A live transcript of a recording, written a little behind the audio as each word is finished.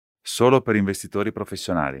solo per investitori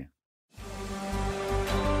professionali.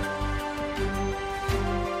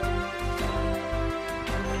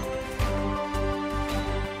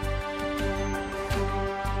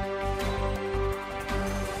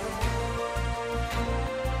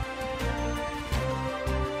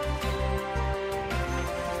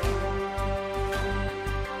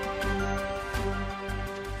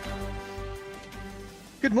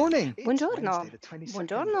 Buongiorno,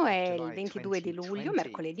 buongiorno, è il 22 di luglio,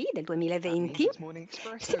 mercoledì del 2020.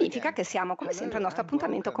 Significa che siamo come sempre al nostro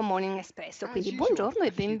appuntamento con Morning Espresso, quindi buongiorno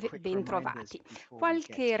e bentrovati.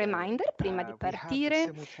 Qualche reminder prima di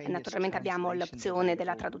partire. Naturalmente abbiamo l'opzione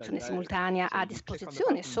della traduzione simultanea a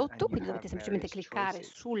disposizione sotto, quindi dovete semplicemente cliccare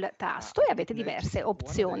sul tasto e avete diverse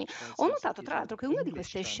opzioni. Ho notato tra l'altro che una di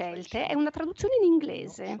queste scelte è una traduzione in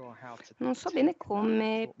inglese. Non so bene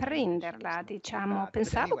come prenderla, diciamo.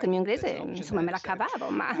 Pensavo che il mio inglese, insomma, me la cavavo,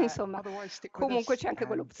 ma insomma, comunque c'è anche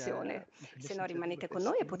quell'opzione. Se no rimanete con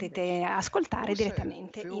noi e potete ascoltare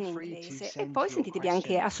direttamente in inglese. E poi sentitevi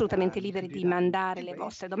anche assolutamente liberi di mandare le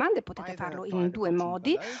vostre domande, potete farlo in due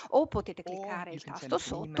modi, o potete cliccare il tasto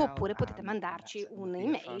sotto, oppure potete mandarci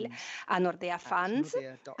un'email a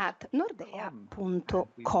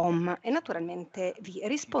nordeafans@nordea.com e naturalmente vi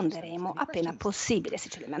risponderemo appena possibile se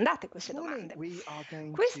ce le mandate queste domande.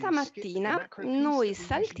 Questa mattina noi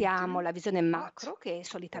saltiamo la visione macro che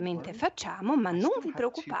solitamente facciamo, ma non vi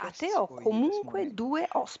preoccupate, ho comunque due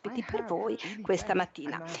ospiti per voi questa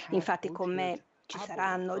mattina. Infatti con me ci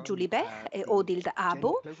saranno Julie Bech e Odilde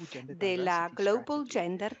Abo della Global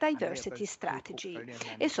Gender Diversity Strategy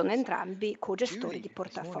e sono entrambi co-gestori di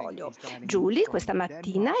portafoglio. Julie questa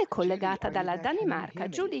mattina è collegata dalla Danimarca.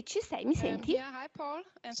 Julie, ci sei? Mi senti?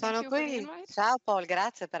 Sono qui. Ciao Paul,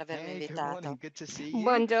 grazie per avermi invitato.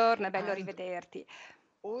 Buongiorno, è bello rivederti.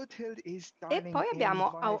 E poi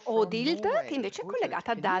abbiamo Odilde che invece è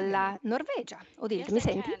collegata dalla Norvegia. Odilde, mi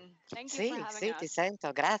senti? Sì, sì, ti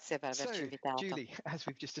sento, grazie per averci invitato.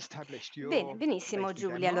 Bene, benissimo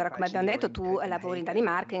Giulia. Allora, come abbiamo detto, tu lavori in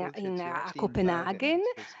Danimarca, a Copenaghen,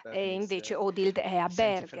 e invece Odilde è a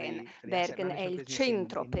Bergen. Bergen è il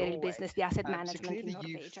centro per il business di asset management in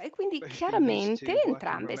Norvegia. E quindi chiaramente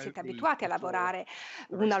entrambe siete abituate a lavorare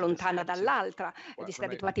una lontana dall'altra. Vi siete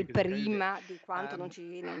abituati prima di quanto non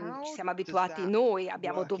ci siamo abituati noi,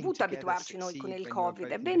 abbiamo dovuto abituarci noi con il Covid.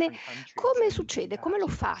 Ebbene, come succede? Come lo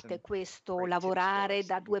fate questo lavorare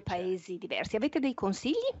da due paesi diversi? Avete dei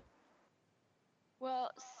consigli?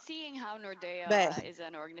 Beh,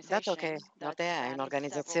 dato che Nordea è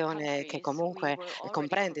un'organizzazione che comunque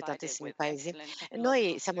comprende tantissimi paesi,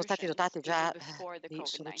 noi siamo stati dotati già di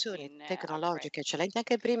soluzioni tecnologiche eccellenti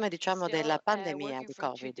anche prima, diciamo, della pandemia di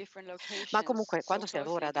Covid. Ma comunque quando si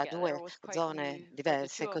lavora da due zone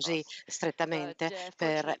diverse così strettamente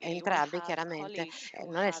per entrambi, chiaramente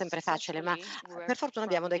non è sempre facile, ma per fortuna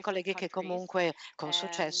abbiamo dei colleghi che comunque con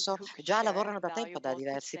successo già lavorano da tempo da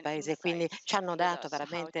diversi paesi e quindi ci hanno dato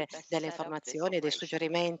veramente delle informazioni, dei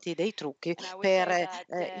suggerimenti, dei trucchi per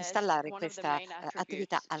installare questa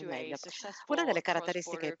attività al meglio. Una delle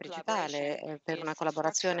caratteristiche principali per una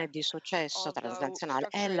collaborazione di successo transnazionale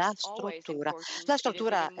è la struttura. La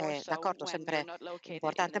struttura è, d'accordo, sempre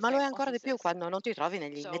importante, ma lo è ancora di più quando non ti trovi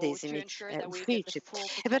negli medesimi uffici.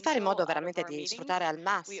 E per fare in modo veramente di sfruttare al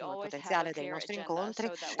massimo il potenziale dei nostri incontri,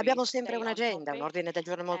 abbiamo sempre un'agenda, un ordine del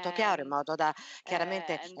giorno molto chiaro, in modo da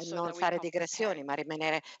chiaramente non fare digressioni, ma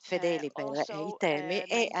rimanere fedeli per i temi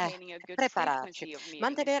e prepararci.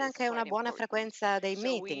 Mantenere anche una buona frequenza dei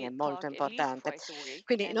meeting è molto importante.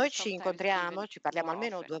 Quindi noi ci incontriamo, ci parliamo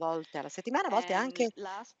almeno 2 volte alla settimana, a volte anche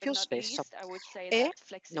più spesso. E,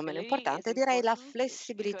 non meno importante, direi la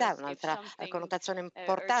flessibilità è un'altra connotazione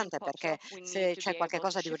importante, perché se c'è qualche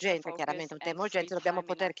cosa di urgente, chiaramente un tema urgente, dobbiamo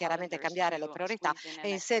poter chiaramente cambiare le priorità e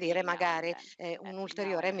inserire magari un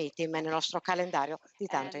ulteriore meeting nel nostro calendario di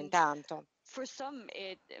tanto in tanto.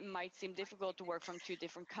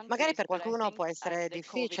 Magari per qualcuno può essere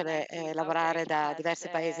difficile lavorare da diversi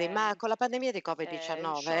paesi, ma con la pandemia di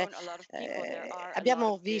Covid-19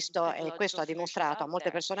 abbiamo visto, e questo ha dimostrato a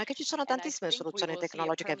molte persone, che ci sono tantissime soluzioni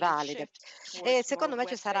tecnologiche valide. E secondo me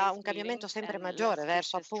ci sarà un cambiamento sempre maggiore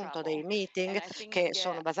verso appunto dei meeting che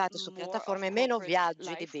sono basati su piattaforme, meno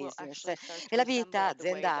viaggi di business. E la vita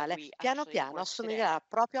aziendale piano piano assomiglierà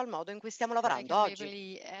proprio al modo in cui stiamo lavorando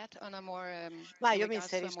oggi. Ma io mi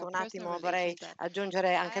inserisco un attimo, vorrei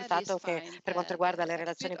aggiungere anche il fatto che per quanto riguarda le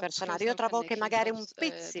relazioni personali, io trovo che magari un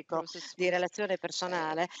pizzico di relazione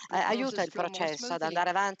personale aiuta il processo ad andare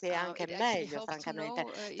avanti e anche meglio, francamente.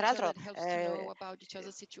 Tra l'altro,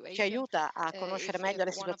 ci aiuta a conoscere meglio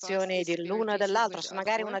le situazioni dell'uno e dell'altro. Se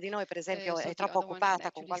magari una di noi, per esempio, è troppo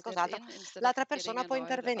occupata con qualcos'altro, l'altra persona può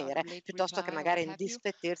intervenire piuttosto che magari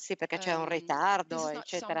indispettirsi perché c'è un ritardo,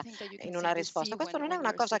 eccetera, in una risposta. Questo non è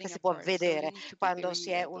una cosa che si può vedere quando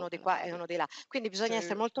si è uno di qua e uno di là. Quindi bisogna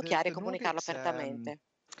essere molto chiari e comunicarlo apertamente.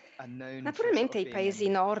 Naturalmente i paesi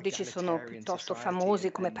nordici sono piuttosto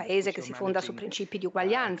famosi come paese che si fonda su principi di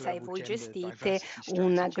uguaglianza e voi gestite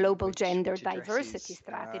un Global Gender Diversity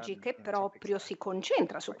Strategy che proprio si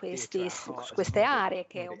concentra su queste aree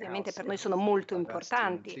che ovviamente per noi sono molto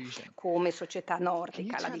importanti come società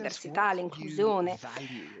nordica, la diversità, l'inclusione.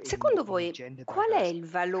 Secondo voi, qual è il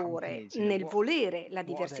valore nel volere la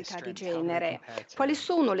diversità di genere? Quali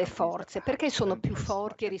sono le forze? Perché sono più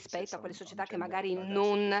forti rispetto a quelle società che magari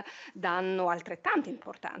non danno altrettanta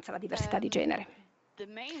importanza alla diversità di genere?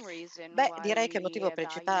 Beh, direi che il motivo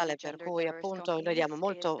principale per cui appunto noi diamo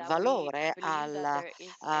molto valore alla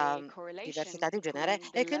diversità di genere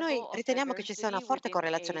è che noi riteniamo che ci sia una forte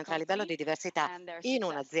correlazione tra il livello di diversità in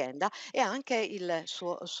un'azienda e anche il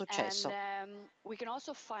suo successo.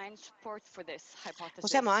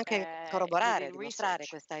 Possiamo anche corroborare, dimostrare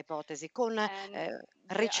questa ipotesi con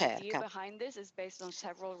ricerca.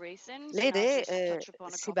 Le idee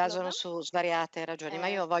si basano su svariate ragioni, ma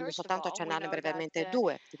io voglio soltanto accennarne brevemente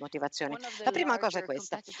due di motivazioni. La prima cosa è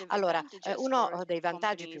questa. Allora, uno dei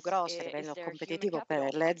vantaggi più grossi a livello competitivo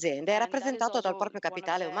per le aziende è rappresentato dal proprio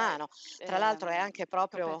capitale umano. Tra l'altro è anche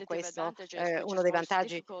proprio questo uno dei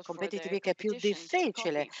vantaggi competitivi che è più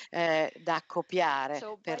difficile da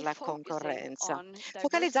copiare per la concorrenza.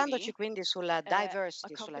 Focalizzandoci quindi sulla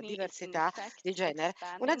diversity, sulla diversità di genere,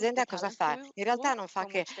 un'azienda cosa fa? In realtà non fa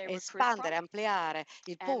che espandere, ampliare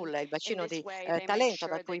il pool, il bacino di talento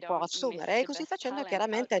da cui può assumere e così facendo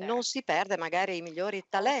chiaramente non si perde magari i migliori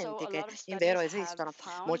talenti che in vero esistono.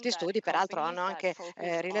 Molti studi peraltro hanno anche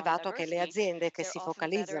rilevato che le aziende che si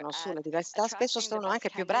focalizzano sulla diversità spesso sono anche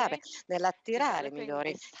più brave nell'attirare i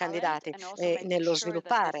migliori candidati e nello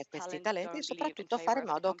sviluppare questi talenti e soprattutto fare in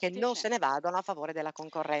modo che non se ne vadano a favore della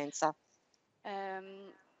concorrenza.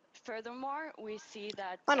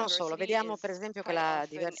 Ma non solo, vediamo per esempio che la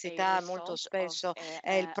diversità molto spesso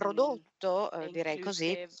è il prodotto, direi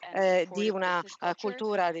così, di una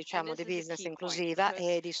cultura, diciamo, di business inclusiva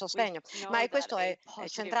e di sostegno. Ma questo è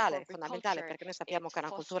centrale, fondamentale, perché noi sappiamo che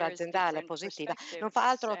una cultura aziendale positiva non fa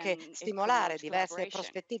altro che stimolare diverse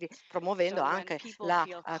prospettive, promuovendo anche la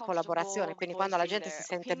collaborazione. Quindi quando la gente si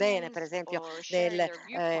sente bene, per esempio,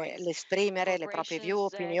 nell'esprimere le proprie view,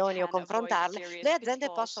 opinioni o confrontarle, le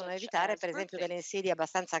aziende possono evitare per esempio delle insidie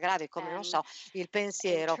abbastanza gravi come, non so, il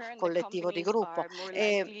pensiero collettivo di gruppo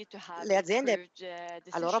e le aziende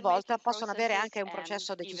a loro volta possono avere anche un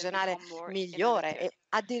processo decisionale migliore e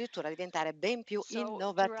addirittura diventare ben più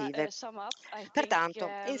innovative. Pertanto,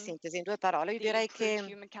 in sintesi, in due parole, io direi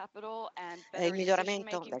che il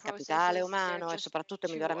miglioramento del capitale umano e soprattutto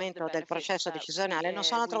il miglioramento del processo decisionale non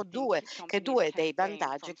sono altro due dei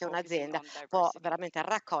vantaggi che un'azienda può veramente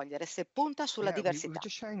raccogliere se punta sulla diversità.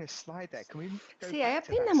 Sì, hai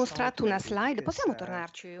appena mostrato una slide, possiamo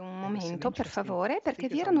tornarci un momento, per favore? Perché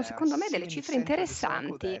vi erano, secondo me, delle cifre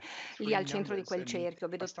interessanti lì al centro di quel cerchio.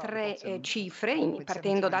 Vedo tre cifre,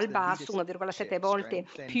 partendo dal basso, 1,7 volte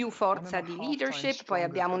più forza di leadership, poi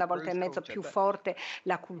abbiamo una volta e mezzo più forte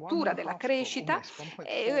la cultura della crescita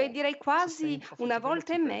e direi quasi una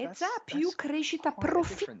volta e mezza più crescita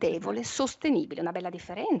profittevole, sostenibile, una bella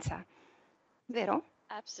differenza, vero?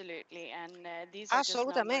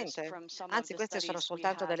 Assolutamente. Anzi, queste sono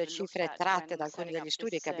soltanto delle cifre tratte da alcuni degli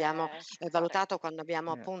studi che abbiamo valutato quando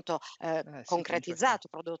abbiamo appunto concretizzato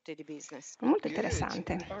prodotti di business. Molto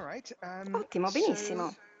interessante. Ottimo,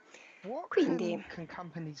 benissimo. Quindi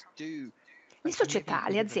le società,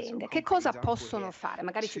 le aziende, che cosa possono fare?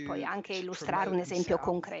 Magari ci puoi anche illustrare un esempio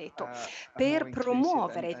concreto per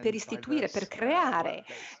promuovere, per istituire, per creare,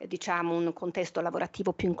 diciamo, un contesto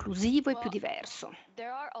lavorativo più inclusivo e più diverso.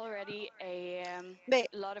 Beh,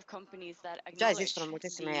 già esistono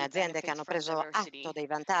moltissime aziende che hanno preso atto dei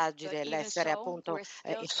vantaggi dell'essere appunto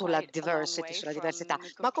sulla diversity, sulla diversità,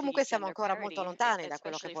 ma comunque siamo ancora molto lontani da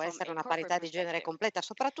quello che può essere una parità di genere completa,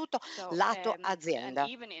 soprattutto lato azienda.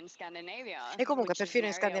 E comunque perfino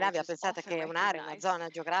in Scandinavia pensate che è un'area, una zona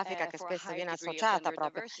geografica che spesso viene associata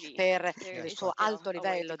proprio per il suo alto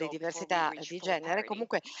livello di diversità di genere,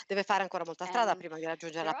 comunque deve fare ancora molta strada prima di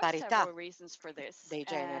raggiungere la parità dei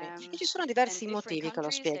generi. E ci sono diversi motivi che lo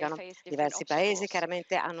spiegano. Diversi paesi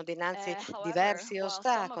chiaramente hanno dinanzi diversi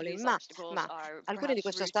ostacoli, ma alcuni di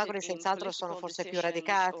questi ostacoli senz'altro sono forse più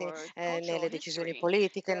radicati nelle decisioni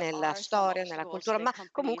politiche, nella storia, nella cultura, ma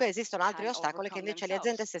comunque esistono altri ostacoli che invece le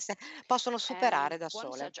aziende stesse possono superare da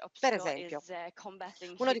sole. Per esempio,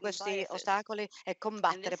 uno di questi ostacoli è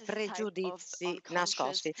combattere pregiudizi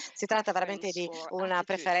nascosti. Si tratta veramente di una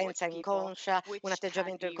preferenza inconscia, un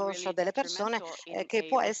atteggiamento inconscio delle persone che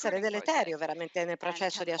può essere deleterio veramente nel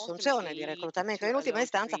processo di assunzione, di reclutamento e in ultima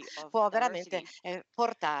istanza può veramente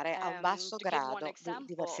portare a un basso grado di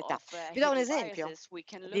diversità. Vi do un esempio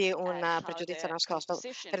di un pregiudizio nascosto.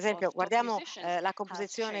 Per esempio, guardiamo la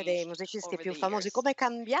composizione dei musicisti più famosi, come è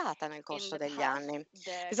cambiata nel corso degli anni.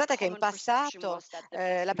 Pensate che in passato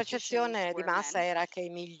la percezione di massa era che i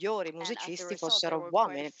migliori musicisti fossero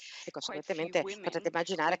uomini e conseguentemente potete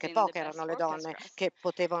immaginare che poche erano le donne che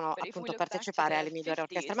potevano appunto partecipare alle migliori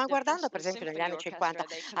orchestre. Ma guardando per esempio negli anni 50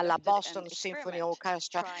 alla Boston Symphony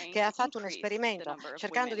Orchestra, che ha fatto un esperimento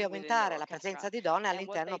cercando di aumentare la presenza di donne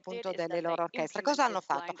all'interno appunto delle loro orchestre, cosa hanno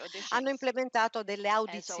fatto? Hanno implementato delle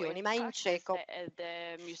audizioni, ma in cieco.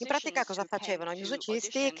 In pratica cosa facevano? I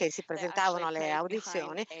musicisti che si presentavano alle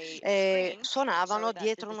audizioni suonavano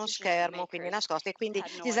dietro uno schermo, quindi nascosti, e quindi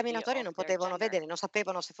gli esaminatori non potevano vedere, non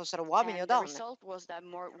sapevano se fossero uomini o donne.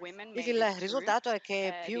 Il risultato è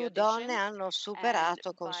che più donne hanno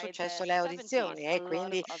superato con successo le audizioni e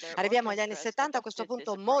quindi arriviamo agli anni 70. A questo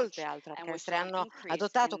punto molte altre orchestre hanno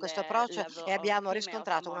adottato questo approccio e abbiamo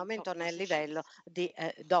riscontrato un aumento nel livello di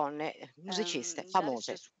donne musiciste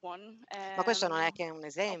famose. Ma questo non è che un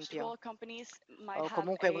esempio o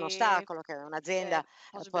comunque un ostacolo che un'azienda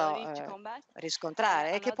può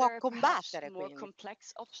riscontrare e che può combattere quindi.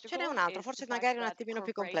 Ce n'è un altro, forse magari un attimino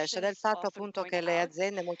più complesso, ed è il fatto appunto che le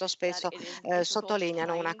aziende molto spesso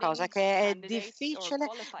sottolineano una cosa, che è difficile,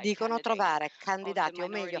 dicono, trovare candidati o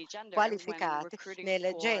meglio qualificati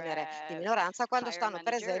nel genere di minoranza quando stanno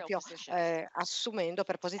per esempio assumendo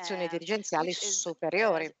per posizioni dirigenziali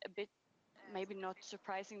superiori.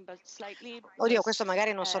 Oddio, questo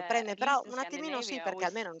magari non sorprende, però un attimino sì, perché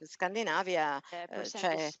almeno in Scandinavia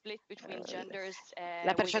c'è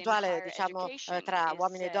la percentuale, diciamo, tra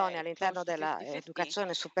uomini e donne all'interno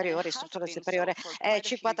dell'educazione superiore, istruzione superiore, è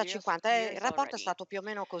 50-50 e il rapporto è stato più o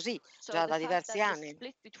meno così già da diversi anni.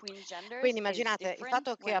 Quindi immaginate il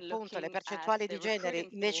fatto che appunto le percentuali di generi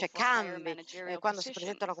invece cambi quando si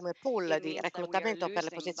presentano come pool di reclutamento per le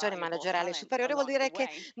posizioni manageriali superiori, vuol dire che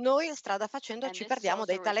noi strada facendo ci perdiamo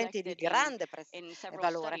dei talenti di grande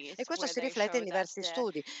valore e questo si riflette in diversi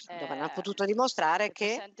studi dove hanno potuto dimostrare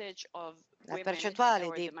che la percentuale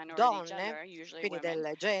di donne, quindi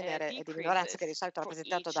del genere di minoranza che di solito è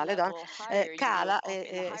rappresentato dalle donne, cala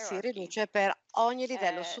e si riduce per ogni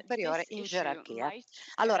livello superiore in gerarchia.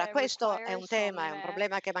 Allora, questo è un tema, è un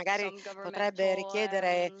problema che magari potrebbe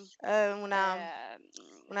richiedere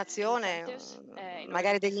un'azione,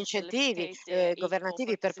 magari degli incentivi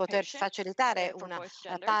governativi per poter facilitare una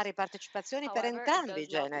pari partecipazione per entrambi i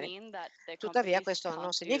generi. Tuttavia questo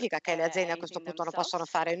non significa che le aziende a questo punto non possono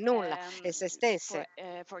fare nulla e se stesse,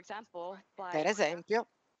 per esempio,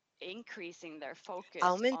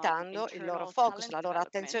 aumentando il loro focus, la loro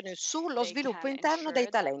attenzione sullo sviluppo interno dei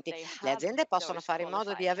talenti. Le aziende possono fare in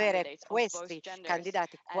modo di avere questi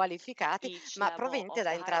candidati qualificati, ma provenienti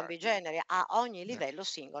da entrambi i generi, a ogni livello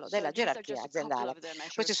singolo della gerarchia aziendale.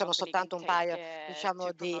 Questi sono soltanto un paio,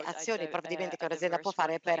 diciamo, di azioni, provvedimenti che un'azienda può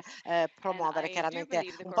fare per promuovere chiaramente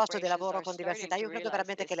un posto di lavoro con diversità. Io credo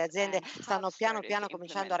veramente che le aziende stanno piano piano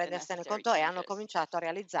cominciando a rendersene conto e hanno cominciato a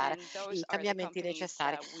realizzare i cambiamenti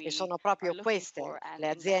necessari. E sono proprio queste le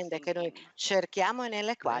aziende che noi cerchiamo e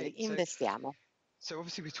nelle quali investiamo.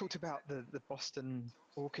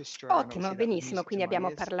 Ottimo, benissimo. Quindi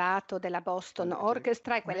abbiamo parlato della Boston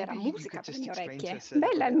Orchestra e quella era musica per le mie orecchie.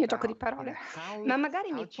 Bella il mio gioco di parole. Ma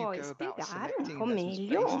magari mi puoi spiegare un po'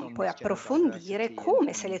 meglio, puoi approfondire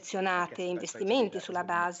come selezionate investimenti sulla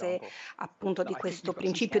base appunto di questo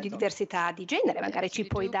principio di diversità di genere. Magari ci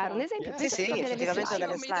puoi dare un esempio. Sì, Penso di sì, avere delle effettivamente ho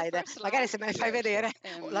delle slide. slide. Magari se me le fai vedere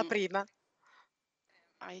la prima.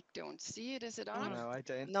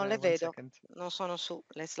 Non le vedo, non sono su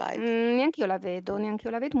le slide. Neanche io la vedo, neanche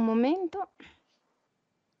io la vedo. Un momento.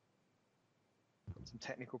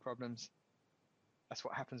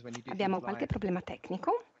 Abbiamo qualche problema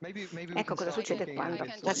tecnico. Ecco cosa succede quando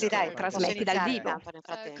Sì, dai, posso trasmetti dal iniziare vivo. intanto nel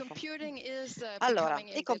frattempo. Allora,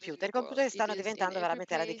 i computer stanno diventando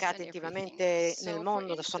veramente radicati intimamente nel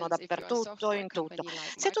mondo, sono dappertutto, in tutto.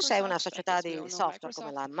 Se tu sei una società di software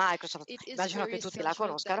come la Microsoft, immagino che tutti la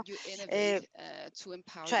conoscano,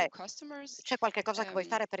 cioè c'è qualche cosa che vuoi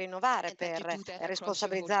fare per innovare, per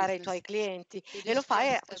responsabilizzare i tuoi clienti e lo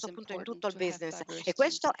fai a questo punto in tutto il business. E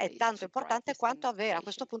questo è tanto importante quanto avere a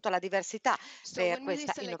questo punto la diversità per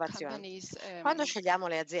questa innovazione. Quando scegliamo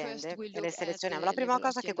le aziende e le selezioniamo, la prima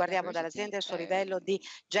cosa che guardiamo dalle aziende è il suo livello di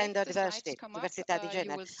gender diversity, diversità di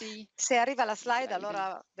genere. Se arriva la slide,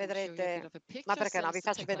 allora vedrete, ma perché no? Vi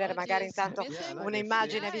faccio vedere magari intanto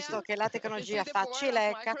un'immagine, visto che la tecnologia fa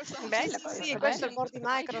cilecca. Bella Sì, questa, questo è il bella. board di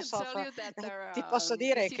Microsoft. Ti posso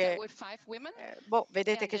dire che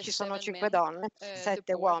vedete che ci sono 5 donne,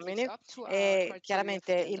 7 uomini e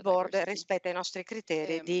chiaramente il board rispetta i nostri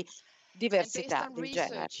criteri di diversità di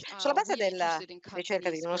genere. Sulla base della ricerca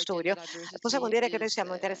di uno studio, possiamo dire che noi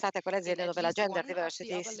siamo interessati a quelle aziende dove la gender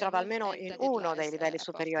diversity si trova almeno in uno dei livelli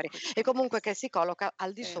superiori e comunque che si colloca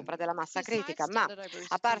al di sopra della massa critica. Ma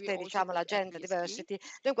a parte diciamo la gender diversity,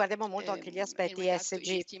 noi guardiamo molto anche gli aspetti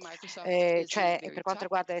ESG, cioè per quanto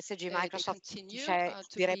riguarda ESG Microsoft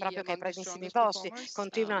direi proprio che ai primissimi posti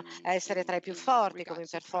continua a essere tra i più forti come in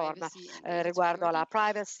performance riguardo alla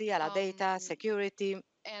privacy, alla data security.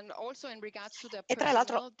 E tra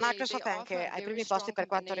l'altro Microsoft è anche ai primi posti per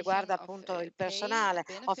quanto riguarda appunto il personale,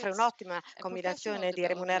 offre un'ottima combinazione di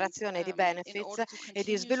remunerazione e di benefits e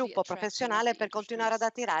di sviluppo professionale per continuare ad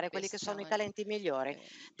attirare quelli che sono i talenti migliori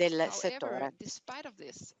del settore.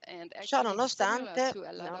 Ciò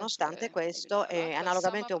nonostante questo, e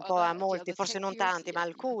analogamente un po' a molti, forse non tanti, ma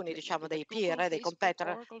alcuni diciamo dei peer, dei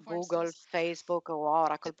competitor, Google, Facebook o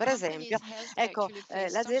Oracle per esempio, ecco,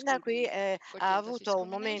 l'azienda qui ha avuto un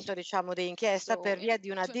momento diciamo di inchiesta per via di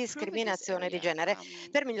una discriminazione di genere.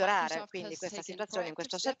 Per migliorare quindi questa situazione in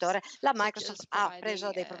questo settore, la Microsoft ha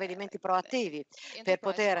preso dei provvedimenti proattivi per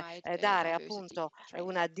poter dare appunto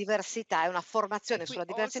una diversità e una formazione sulla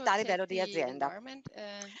diversità a livello di azienda.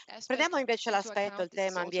 Prendiamo invece l'aspetto, il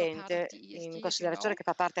tema ambiente, in considerazione che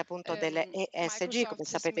fa parte appunto delle ESG, come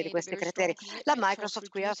sapete di questi criteri. La Microsoft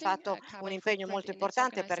qui ha fatto un impegno molto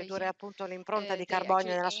importante per ridurre appunto l'impronta di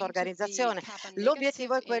carbonio nella sua organizzazione. L'obiettivo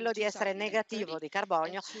è quello di essere negativo di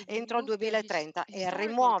carbonio entro il 2030 e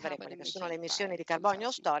rimuovere quelle che sono le emissioni di carbonio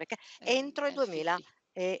storiche entro il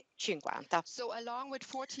 2050.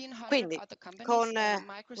 Quindi,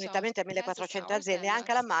 unitamente a 1400 aziende,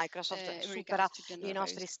 anche la Microsoft supera i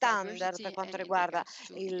nostri standard per quanto riguarda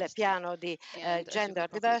il piano di gender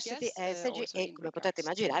diversity, ESG e, come potete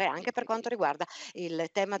immaginare, anche per quanto riguarda il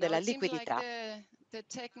tema della liquidità.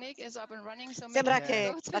 Sembra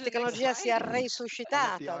che la tecnologia sia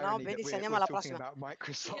resuscitata, no? Vedi se andiamo alla prossima.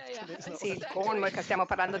 Sì, il colmo è che stiamo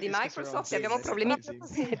parlando di Microsoft e abbiamo problemi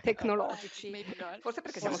tecnologici. Forse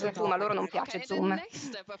perché siamo su Zoom, a loro non piace Zoom.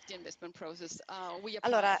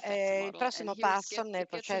 Allora, il prossimo passo nel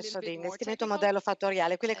processo di investimento è un modello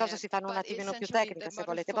fattoriale. Qui le cose si fanno un attimino più tecniche, se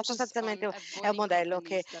volete, ma sostanzialmente è un modello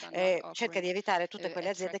che cerca di evitare tutte quelle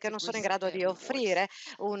aziende che non sono in grado di offrire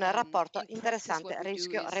un rapporto interessante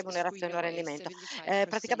rischio, remunerazione o rendimento.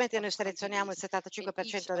 Praticamente noi selezioniamo il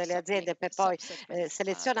 75% delle aziende per poi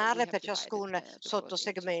selezionarle per ciascun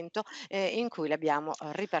sottosegmento in cui le abbiamo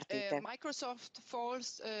ripartite.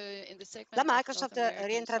 La Microsoft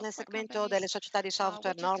rientra nel segmento delle società di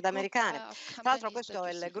software nordamericane. Tra l'altro questo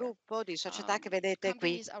è il gruppo di società che vedete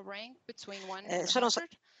qui. Sono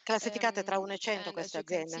classificate tra 1 e 100 queste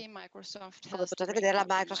aziende. Come potete vedere la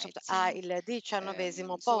Microsoft ha il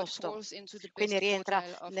 19° posto, quindi rientra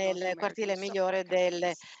nel quartiere migliore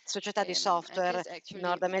delle società di software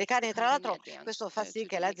nordamericane e tra l'altro questo fa sì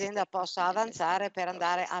che l'azienda possa avanzare per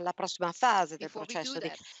andare alla prossima fase del processo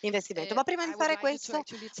di investimento. Ma prima di fare questo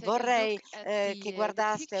vorrei che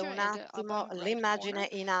guardaste un attimo l'immagine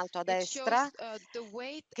in alto a destra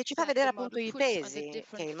che ci fa vedere appunto i pesi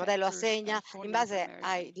che il modello assegna in base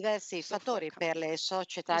ai diversi fattori per le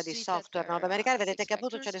società di software nordamericane. Vedete che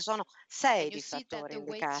appunto ce ne sono 6 di fattori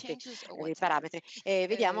indicati, di parametri, e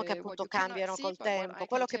vediamo che appunto cambiano col tempo.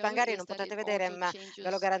 Quello che magari non potete vedere, ma ve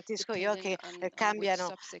lo garantisco io, che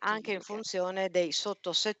cambiano anche in funzione dei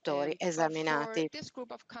sottosettori esaminati.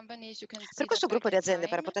 Per questo gruppo di aziende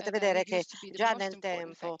però potete vedere che già nel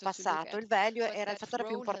tempo passato il value era il fattore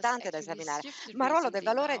più importante da esaminare, ma il ruolo del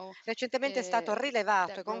valore recentemente è stato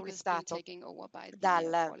rilevato e conquistato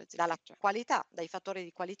dalla qualità, dai fattori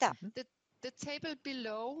di qualità.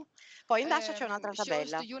 Poi in basso c'è un'altra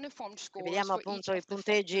tabella che vediamo appunto i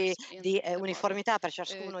punteggi di uniformità per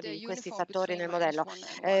ciascuno di questi fattori nel modello,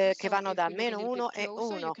 che vanno da -1 e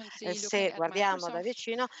 1. Se guardiamo da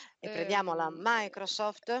vicino e prendiamo la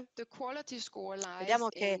Microsoft, vediamo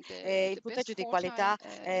che il punteggio di qualità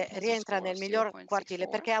rientra nel miglior quartile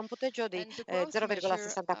perché ha un punteggio di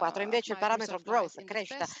 0,64, invece il parametro growth,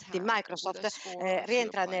 crescita di Microsoft,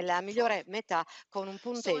 rientra nella migliore metà con un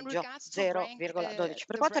punteggio 0,12.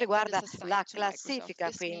 Per quanto riguarda la classifica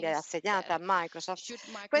quindi assegnata a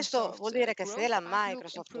Microsoft, questo vuol dire che se la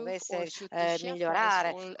Microsoft dovesse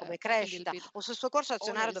migliorare come crescita o se il suo corso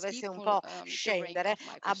azionario dovesse un po' scendere,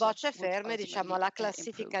 a bocce ferme, diciamo, la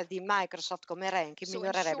classifica di Microsoft come ranking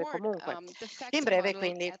migliorerebbe comunque. In breve,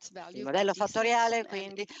 quindi, il modello fattoriale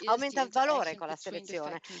quindi aumenta il valore con la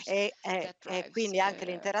selezione e quindi anche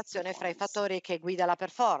l'interazione fra i fattori che guida la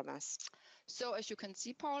performance.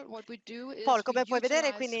 Paul, come puoi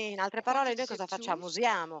vedere, quindi in altre parole, noi cosa facciamo?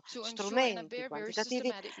 Usiamo strumenti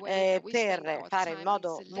quantitativi per fare in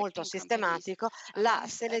modo molto sistematico la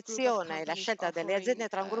selezione e la scelta delle aziende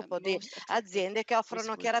tra un gruppo di aziende che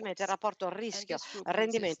offrono chiaramente il rapporto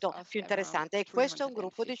rischio-rendimento più interessante e questo è un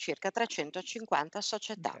gruppo di circa 350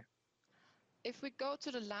 società.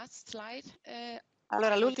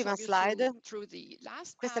 Allora, l'ultima slide,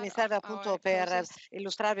 questa mi serve appunto per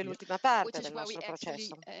illustrarvi l'ultima parte del nostro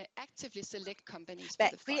processo.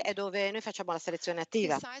 Beh, qui è dove noi facciamo la selezione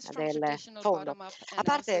attiva del fondo. A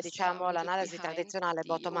parte, diciamo, l'analisi tradizionale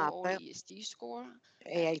bottom-up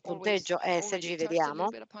e il punteggio ESG, vediamo,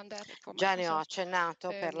 già ne ho accennato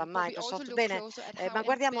per la Microsoft, bene, ma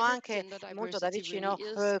guardiamo anche molto da vicino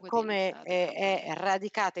come è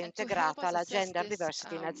radicata e integrata la gender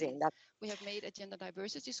diversity in azienda.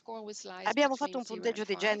 Abbiamo fatto un punteggio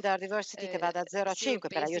di gender diversity che va da 0 a 5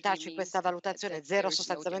 per aiutarci in questa valutazione. 0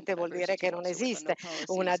 sostanzialmente vuol dire che non esiste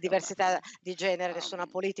una diversità di genere, nessuna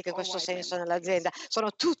politica in questo senso nell'azienda.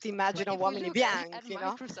 Sono tutti, immagino, uomini bianchi,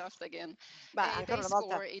 no? Ma ancora una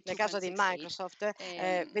volta, nel caso di Microsoft,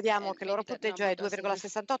 vediamo che il loro punteggio è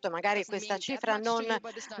 2,68 e magari questa cifra non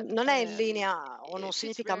è in linea o non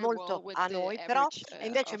significa molto a noi, però è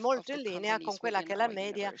invece molto in linea con quella che è la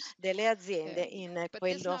media delle aziende in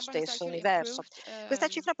quello stesso universo. Questa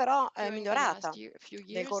cifra però è migliorata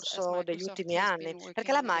nel corso degli ultimi anni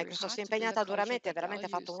perché la Microsoft si è impegnata duramente e veramente ha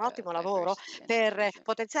fatto un ottimo lavoro per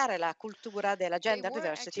potenziare la cultura della gender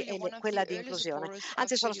diversity e quella di inclusione.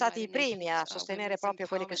 Anzi, sono stati i primi a sostenere proprio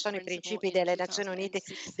quelli che sono i principi delle Nazioni Unite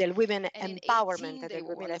del Women Empowerment del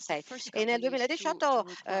 2006 e nel 2018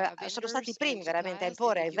 sono stati i primi veramente a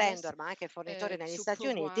imporre ai vendor ma anche ai fornitori negli Stati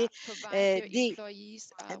Uniti di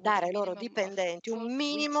dare ai loro dipendenti un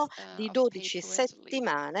minimo di 12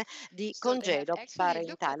 settimane di congedo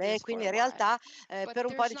parentale e quindi in realtà per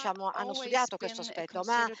un po' diciamo hanno studiato questo aspetto,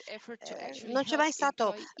 ma non c'è mai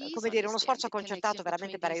stato come dire uno sforzo concertato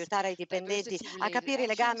veramente per aiutare i dipendenti a capire i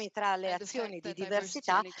legami tra le azioni di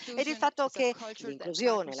diversità ed il fatto che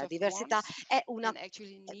l'inclusione, la diversità è una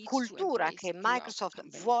cultura che Microsoft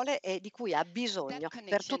vuole e di cui ha bisogno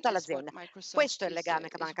per tutta l'azienda. Questo è il legame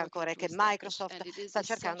che manca ancora e che Microsoft sta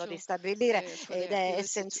cercando di stabilire ed è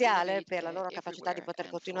essenziale per la loro capacità di poter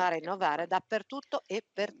continuare a innovare dappertutto e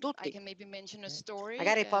per tutti.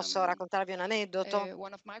 Magari posso raccontarvi un aneddoto?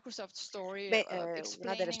 Beh,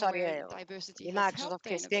 una delle storie di Microsoft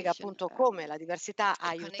che spiega appunto come la diversità ha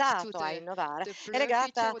aiutato a innovare è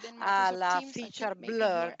legata alla feature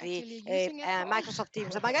blur di Microsoft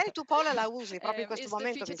Teams. Magari tu Paola la usi proprio in questo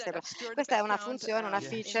momento, mi sembra. Questa è una funzione, una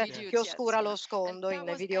feature che oscura lo sfondo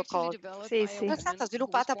in video call. Sì, sì. È stata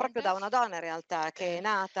sviluppata proprio da una donna in realtà che è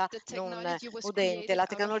nata non udente. La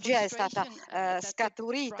tecnologia è stata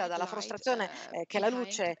scaturita dalla frustrazione che la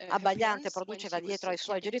luce abbagliante produceva dietro ai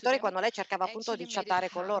suoi genitori quando lei cercava appunto di chattare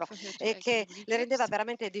con loro e che le rendeva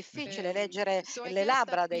veramente difficile leggere le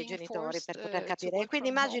labbra dei genitori per poter capire. E quindi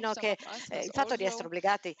immagino che il fatto di essere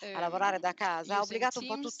obbligati a lavorare da casa ha obbligato un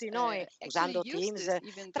po' tutti noi usando Teams.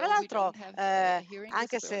 Tra l'altro,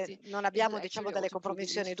 anche se non abbiamo diciamo delle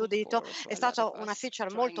compromissioni d'udito, è stata una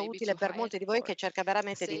feature molto utile per molti di voi che cerca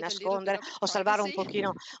veramente di nascondere o salvare un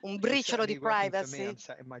pochino un briciolo di privacy.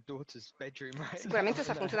 Sicuramente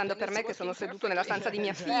sta funzionando per me che sono seduto nella stanza di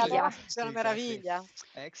mia Allora figlia. funziona a meraviglia.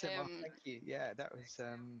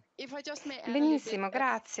 Benissimo,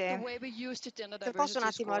 grazie. Se posso un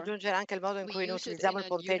attimo aggiungere anche il modo in cui noi utilizziamo il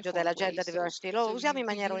punteggio della gender diversity, lo usiamo in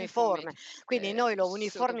maniera uniforme, quindi noi lo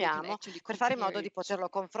uniformiamo per fare in modo di poterlo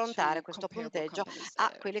confrontare questo punteggio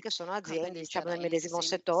a quelle che sono aziende diciamo nel medesimo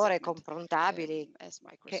settore, confrontabili,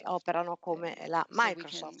 che operano come la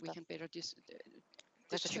Microsoft.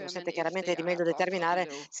 questo ci consente chiaramente di meglio determinare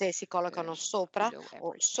se si collocano sopra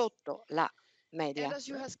o sotto la media.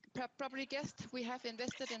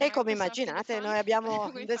 E come immaginate, noi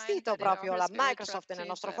abbiamo investito proprio la Microsoft nel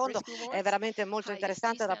nostro fondo, è veramente molto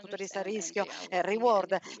interessante dal punto di vista rischio e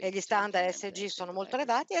reward, e gli standard ESG sono molto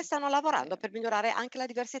elevati e stanno lavorando per migliorare anche la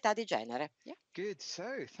diversità di genere.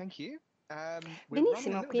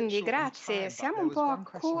 Benissimo, quindi grazie. Siamo un po' a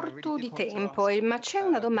corto di tempo, ma c'è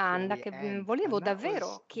una domanda che volevo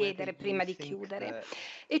davvero chiedere prima di chiudere,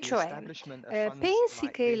 e cioè, pensi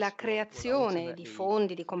che la creazione di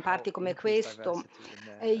fondi, di comparti come questo,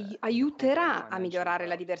 aiuterà a migliorare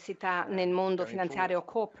la diversità nel mondo finanziario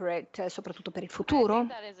corporate, soprattutto per il futuro?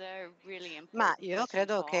 Ma io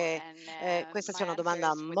credo che questa sia una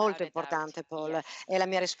domanda molto importante, Paul, e la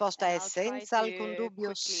mia risposta è senza alcun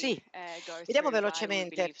dubbio sì. Vediamo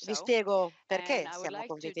velocemente, vi spiego perché siamo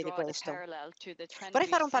convinti di questo. Vorrei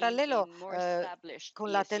fare un parallelo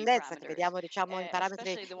con la tendenza che vediamo, diciamo, in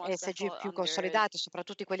parametri ESG più consolidati,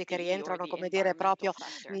 soprattutto quelli che rientrano, come dire, proprio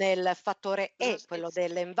nel fattore E, quello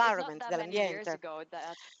dell'environment, dell'ambiente.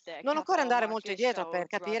 Non occorre andare molto indietro per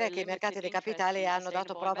capire che i mercati dei capitali hanno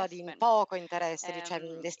dato prova di poco interesse, diciamo,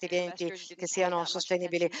 in investimenti che siano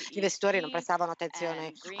sostenibili. Gli investitori non prestavano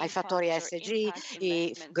attenzione ai fattori ESG,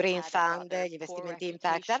 i green fund, gli investimenti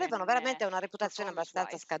impact, avevano veramente una reputazione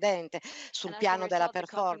abbastanza scadente sul piano della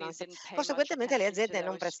performance. Conseguentemente le aziende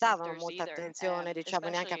non prestavano molta attenzione, diciamo,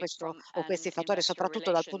 neanche a questo o questi fattori,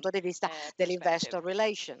 soprattutto dal punto di vista dell'investor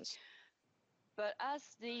relations.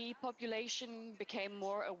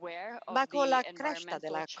 Ma con la crescita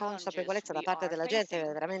della consapevolezza da parte della gente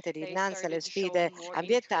veramente dinanzi alle sfide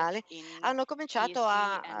ambientali, hanno cominciato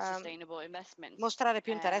a mostrare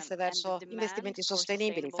più interesse verso investimenti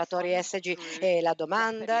sostenibili, fattori ESG, e la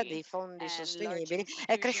domanda di fondi sostenibili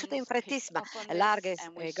è cresciuta in frettissima. Larghe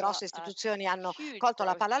e grosse istituzioni hanno colto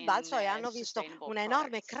la palla al balzo e hanno visto una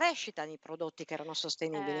enorme crescita nei prodotti che erano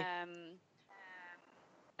sostenibili.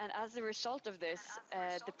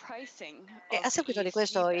 E a seguito di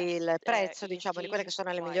questo il prezzo, diciamo, di quelle che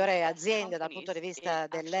sono le migliori aziende dal punto di vista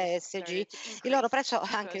dell'ESG, il loro prezzo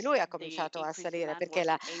anche lui ha cominciato a salire perché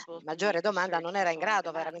la maggiore domanda non era in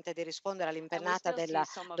grado veramente di rispondere all'impennata della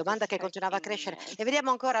domanda che continuava a crescere. E vediamo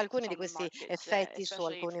ancora alcuni di questi effetti su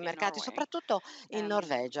alcuni mercati, soprattutto in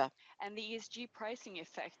Norvegia.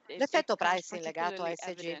 L'effetto pricing legato a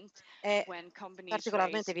ESG è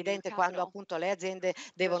particolarmente evidente quando appunto le aziende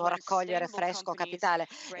devono raccogliere fresco capitale.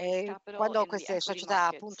 Quando queste società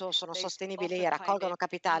appunto sono sostenibili e raccolgono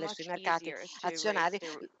capitale sui mercati azionari,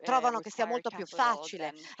 trovano che sia molto più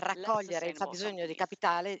facile raccogliere il fabbisogno di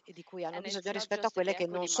capitale di cui hanno bisogno rispetto a quelle che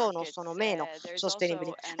non sono meno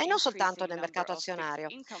sostenibili. E non soltanto nel mercato azionario,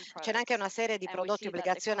 c'è anche una serie di prodotti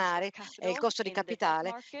obbligazionari e il costo di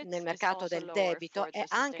capitale nel mercato del debito è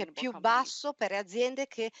anche più basso per le aziende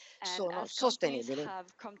che sono sostenibili.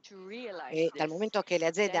 E dal momento che le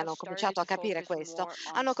aziende hanno cominciato a capire questo,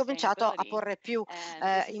 hanno cominciato a porre più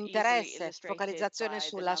interesse, focalizzazione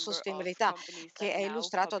sulla sostenibilità, che è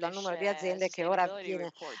illustrato dal numero di aziende che ora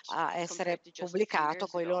viene a essere pubblicato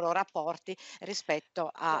con i loro rapporti rispetto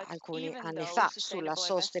a alcuni anni fa sulla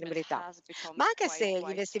sostenibilità. Ma anche se gli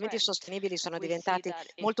investimenti sostenibili sono diventati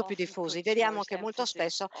molto più diffusi, vediamo che molto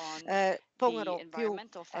spesso pongono più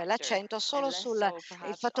l'accento solo sul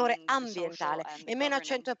il fattore ambientale e meno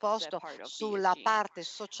accento è posto sulla parte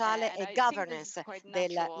sociale e governance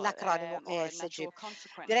dell'acronimo ESG.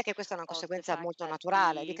 Direi che questa è una conseguenza molto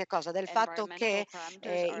naturale di che cosa? Del fatto che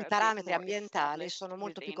i parametri ambientali sono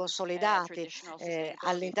molto più consolidati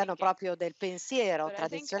all'interno proprio del pensiero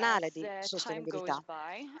tradizionale di sostenibilità.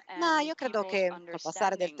 Ma io credo che col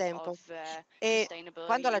passare del tempo e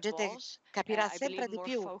quando la gente capirà sempre di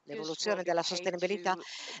più l'evoluzione della sostenibilità,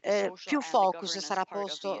 più focus sarà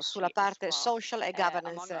posto sulla parte social e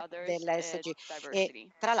governance dell'ESG e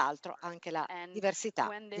tra l'altro anche la diversità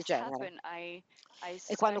di genere.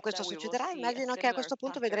 E quando questo succederà, immagino che a questo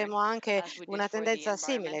punto vedremo anche una tendenza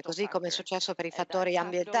simile, così come è successo per i fattori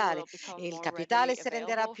ambientali. Il capitale si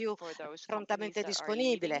renderà più prontamente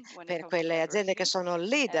disponibile per quelle aziende che sono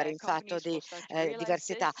leader in fatto di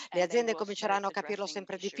diversità. Le aziende cominceranno a capirlo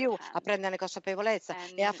sempre di più, a prenderne consapevolezza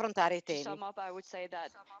e a affrontare i temi.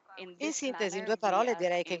 In sintesi, in due parole,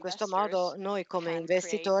 direi che in questo modo noi come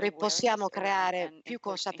investitori possiamo creare più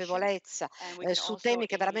consapevolezza su temi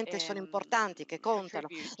che veramente sono importanti, che contano,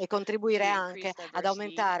 e contribuire anche ad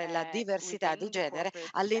aumentare la diversità di genere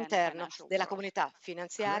all'interno della comunità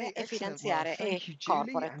finanziaria e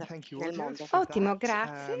corporate nel mondo. Ottimo,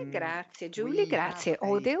 grazie Julie, grazie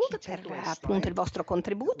Oded per appunto il vostro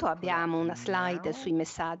contributo. Abbiamo una slide sui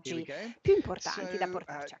messaggi più importanti da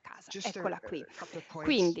portarci a casa. Eccola qui.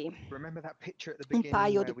 Quindi un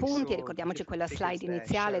paio di punti, ricordiamoci quella slide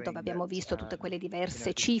iniziale dove abbiamo visto tutte quelle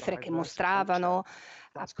diverse cifre che mostravano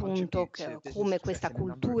appunto come questa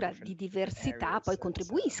cultura di diversità poi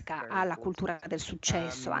contribuisca alla cultura del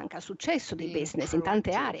successo, anche al successo dei business in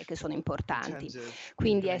tante aree che sono importanti.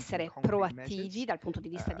 Quindi essere proattivi dal punto di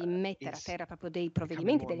vista di mettere a terra proprio dei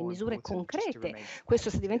provvedimenti, delle misure concrete. Questo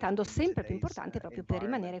sta diventando sempre più importante proprio per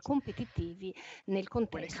rimanere competitivi nel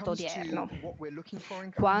contesto odierno.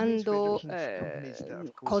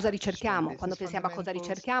 Cosa ricerchiamo? Quando pensiamo a cosa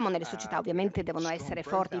ricerchiamo, nelle società ovviamente devono essere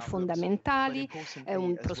forti i fondamentali,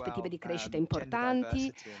 prospettive di crescita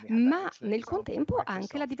importanti, ma nel contempo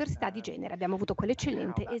anche la diversità di genere. Abbiamo avuto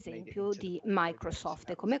quell'eccellente esempio di Microsoft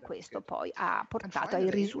e come questo poi ha portato ai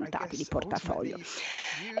risultati di portafoglio.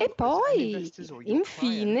 E poi,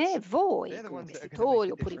 infine, voi come investitori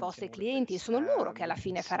oppure i vostri clienti, sono loro che alla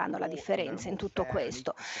fine faranno la differenza in tutto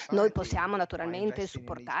questo. Noi possiamo naturalmente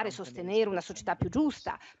supportare, sostenere una società più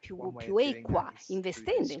giusta, più equa,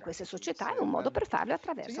 investendo in queste società, e un modo per farlo è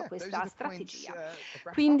attraverso questa strategia.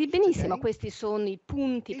 Quindi benissimo, questi sono i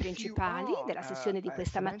punti principali della sessione di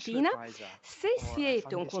questa mattina. Se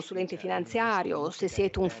siete un consulente finanziario o se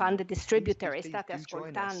siete un fund distributor e state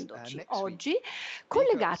ascoltandoci oggi,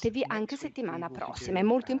 collegatevi anche settimana prossima. È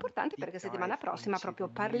molto importante perché settimana prossima proprio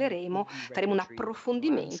faremo un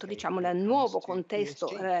approfondimento, diciamo, nel nuovo contesto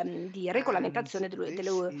di regolamentazione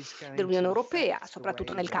dell'Unione Europea,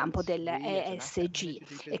 soprattutto nel campo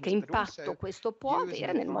dell'ESG, e che impatto questo può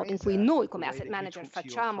avere nel modo in cui noi come asset manager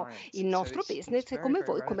facciamo il nostro business e come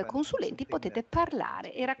voi come consulenti potete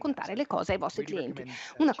parlare e raccontare le cose ai vostri clienti.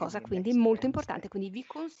 Una cosa quindi molto importante, quindi vi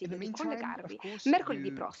consiglio di collegarvi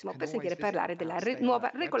mercoledì prossimo per sentire parlare della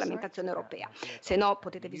nuova regolamentazione europea. Se no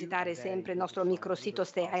potete visitare sempre il nostro microsito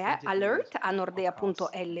Stay Alert a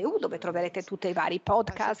nordea.lu, dove troverete tutti i vari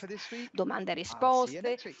podcast, domande e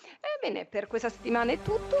risposte. Ebbene, per questa settimana è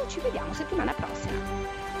tutto, ci vediamo settimana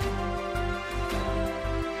prossima.